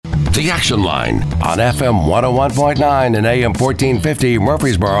The Action Line on FM 101.9 and AM 1450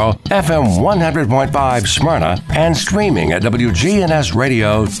 Murfreesboro, FM 100.5 Smyrna, and streaming at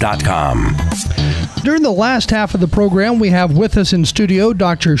WGNSradio.com. During the last half of the program, we have with us in studio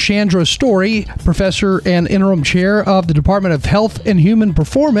Dr. Chandra Story, professor and interim chair of the Department of Health and Human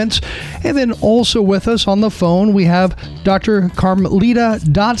Performance. And then also with us on the phone, we have Dr. Carmelita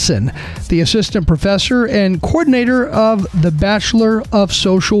Dotson, the assistant professor and coordinator of the Bachelor of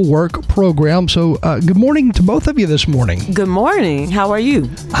Social Work program. So good morning to both of you this morning. Good morning. How are you?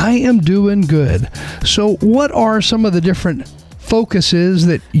 I am doing good. So what are some of the different focuses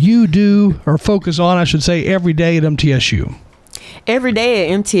that you do, or focus on, I should say, every day at MTSU? Every day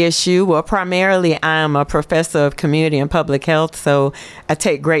at MTSU, well, primarily I'm a professor of community and public health, so I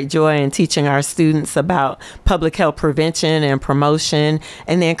take great joy in teaching our students about public health prevention and promotion.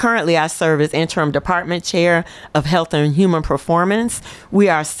 And then currently I serve as interim department chair of health and human performance. We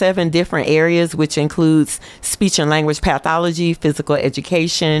are 7 different areas, which includes speech and language pathology, physical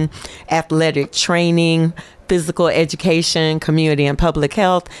education, athletic training, physical education, community and public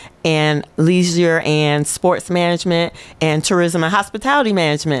health, and leisure and sports management, and tourism and hospitality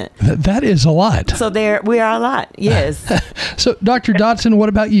management. That is a lot. So there we are a lot, yes. So Dr. Dotson, what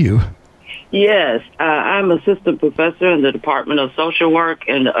about you? Yes, I'm assistant professor in the Department of Social Work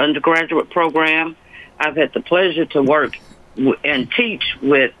in the undergraduate program. I've had the pleasure to work and teach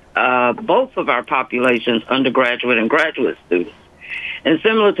with both of our populations, undergraduate and graduate students. And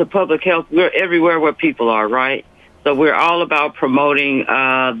similar to public health, we're everywhere where people are, right? So we're all about promoting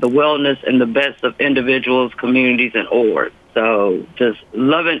the wellness and the best of individuals, communities, and orgs. So just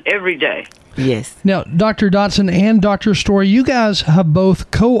loving every day. Yes. Now, Dr. Dotson and Dr. Story, you guys have both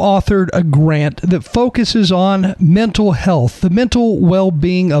co-authored a grant that focuses on mental health, the mental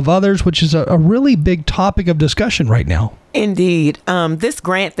well-being of others, which is a really big topic of discussion right now. Indeed. This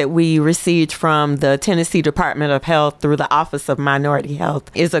grant that we received from the Tennessee Department of Health through the Office of Minority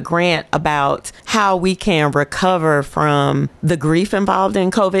Health is a grant about how we can recover from the grief involved in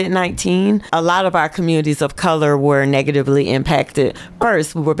COVID-19. A lot of our communities of color were negatively impacted.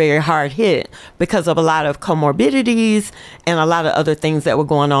 First, we were very hard hit because of a lot of comorbidities and a lot of other things that were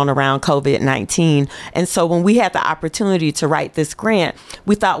going on around COVID-19. And so when we had the opportunity to write this grant,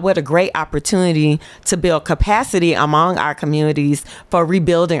 we thought what a great opportunity to build capacity among our communities for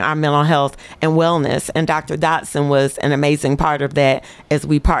rebuilding our mental health and wellness. And Dr. Dotson was an amazing part of that as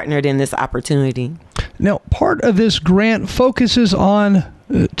we partnered in this opportunity. Now, part of this grant focuses on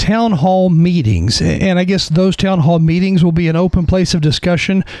town hall meetings. And I guess those town hall meetings will be an open place of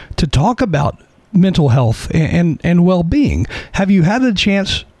discussion to talk about mental health and well-being. Have you had a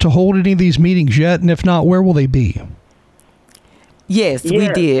chance to hold any of these meetings yet? And if not, where will they be? Yes, we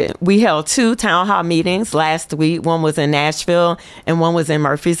did. We held 2 town hall meetings last week. One was in Nashville and one was in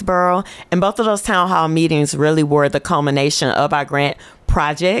Murfreesboro. And both of those town hall meetings really were the culmination of our grant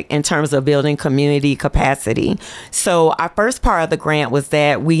project in terms of building community capacity. So our first part of the grant was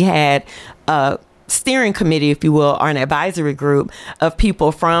that we had a steering committee, if you will, or an advisory group of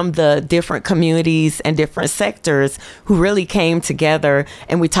people from the different communities and different sectors who really came together,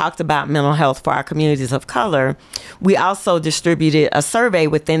 and we talked about mental health for our communities of color. We also distributed a survey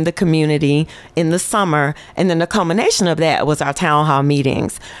within the community in the summer, and then the culmination of that was our town hall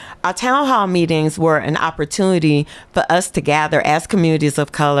meetings. Our town hall meetings were an opportunity for us to gather as communities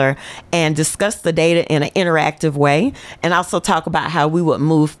of color and discuss the data in an interactive way, and also talk about how we would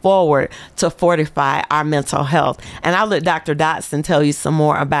move forward to fortify our mental health. And I'll let Dr. Dotson tell you some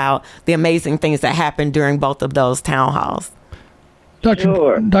more about the amazing things that happened during both of those town halls. Dr.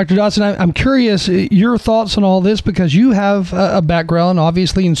 Sure. Dr. Dotson, I'm curious your thoughts on all this, because you have a background,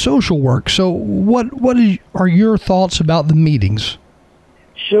 obviously, in social work. So what are your thoughts about the meetings?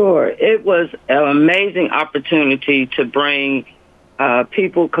 Sure. It was an amazing opportunity to bring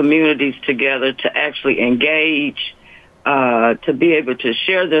people, communities together to actually engage, to be able to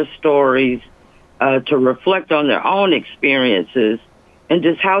share their stories, to reflect on their own experiences, and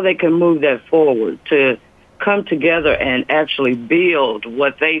just how they can move that forward, to come together and actually build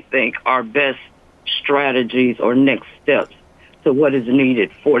what they think are best strategies or next steps to what is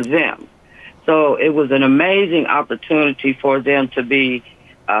needed for them. So it was an amazing opportunity for them to be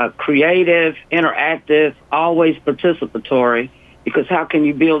creative, interactive, always participatory, because how can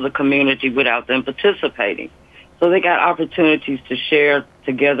you build a community without them participating? So they got opportunities to share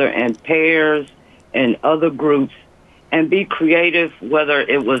together in pairs and other groups and be creative, whether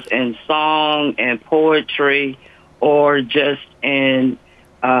it was in song and poetry or just in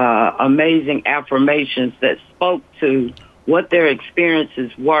amazing affirmations that spoke to what their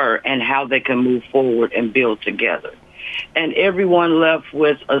experiences were and how they can move forward and build together. and everyone left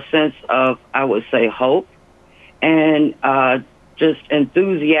with a sense of, I would say, hope and just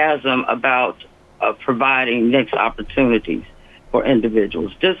enthusiasm about providing next opportunities for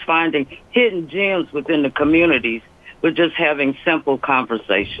individuals. Just finding hidden gems within the communities with just having simple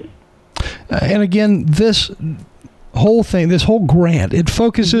conversation. And again, this whole grant, it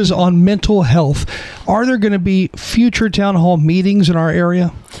focuses on mental health. Are there going to be future town hall meetings in our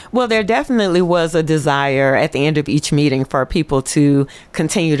area? Well, there definitely was a desire at the end of each meeting for people to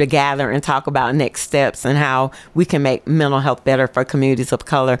continue to gather and talk about next steps and how we can make mental health better for communities of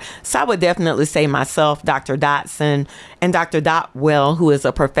color. So I would definitely say myself, Dr. Dotson, and Dr. Dotwell, who is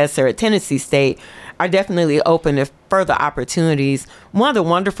a professor at Tennessee State, are definitely open to further opportunities. One of the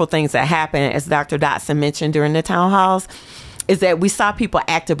wonderful things that happened, as Dr. Dotson mentioned during the town halls, is that we saw people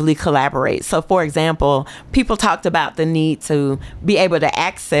actively collaborate. So, for example, people talked about the need to be able to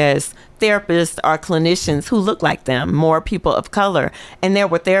access therapists or clinicians who look like them, more people of color. And there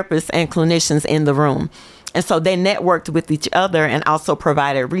were therapists and clinicians in the room. And so they networked with each other and also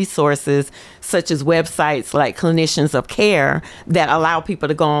provided resources such as websites like Clinicians of Care that allow people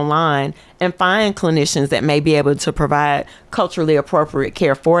to go online and find clinicians that may be able to provide culturally appropriate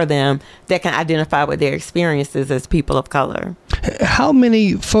care for them that can identify with their experiences as people of color. How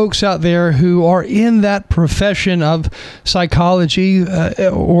many folks out there who are in that profession of psychology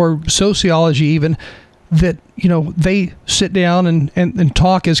or sociology even, that, you know, they sit down and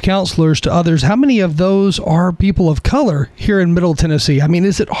talk as counselors to others? How many of those are people of color here in Middle Tennessee? I mean,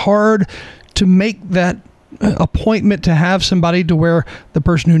 is it hard to make that appointment to have somebody to where the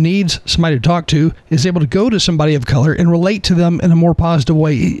person who needs somebody to talk to is able to go to somebody of color and relate to them in a more positive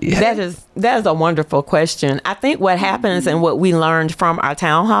way? That is a wonderful question. I think what happens and what we learned from our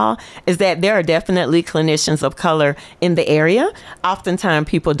town hall is that there are definitely clinicians of color in the area. Oftentimes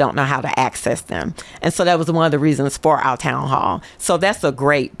people don't know how to access them. And so that was one of the reasons for our town hall. So that's a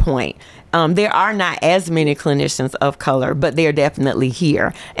great point. There are not as many clinicians of color, but they're definitely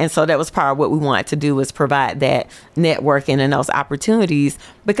here. And so that was part of what we wanted to do, was provide that networking and those opportunities,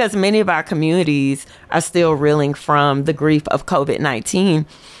 because many of our communities are still reeling from the grief of COVID-19.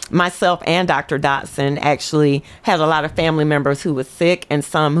 Myself and Dr. Dotson actually had a lot of family members who were sick and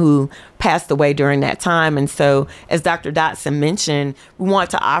some who passed away during that time. And so, as Dr. Dotson mentioned, we want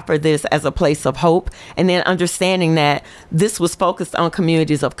to offer this as a place of hope, and then understanding that this was focused on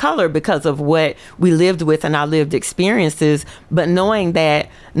communities of color because of what we lived with and our lived experiences, but knowing that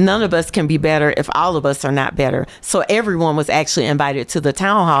none of us can be better if all of us are not better. So everyone was actually invited to the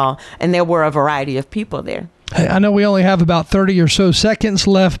town hall, and there were a variety of people there. I know we only have about 30 or so seconds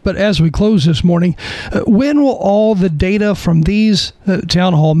left, but as we close this morning, when will all the data from these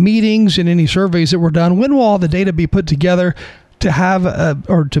town hall meetings and any surveys that were done, when will all the data be put together to have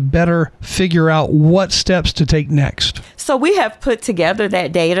or to better figure out what steps to take next? So we have put together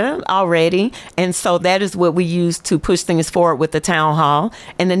that data already, and so that is what we use to push things forward with the town hall.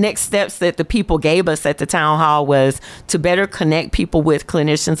 And the next steps that the people gave us at the town hall was to better connect people with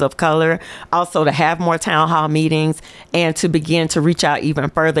clinicians of color, also to have more town hall meetings, and to begin to reach out even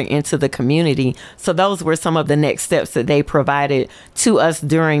further into the community. So those were some of the next steps that they provided to us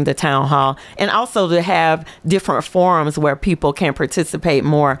during the town hall, and also to have different forums where people can participate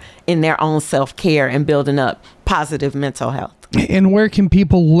more in their own self-care and building up positive mental health. And where can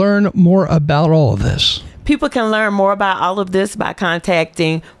people learn more about all of this? People can learn more about all of this by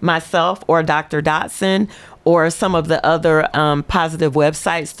contacting myself or Dr. Dotson or some of the other positive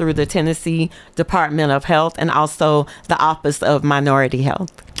websites through the Tennessee Department of Health and also the Office of Minority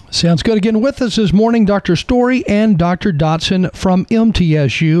Health. Sounds good. Again, with us this morning, Dr. Story and Dr. Dotson from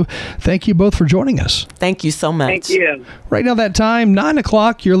MTSU. Thank you both for joining us. Thank you so much. Thank you. Right now, that time, 9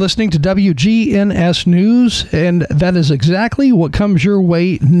 o'clock, you're listening to WGNS News, and that is exactly what comes your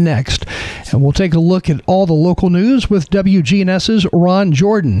way next. And we'll take a look at all the local news with WGNS's Ron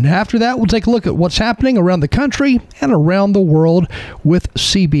Jordan. After that, we'll take a look at what's happening around the country and around the world with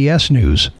CBS News.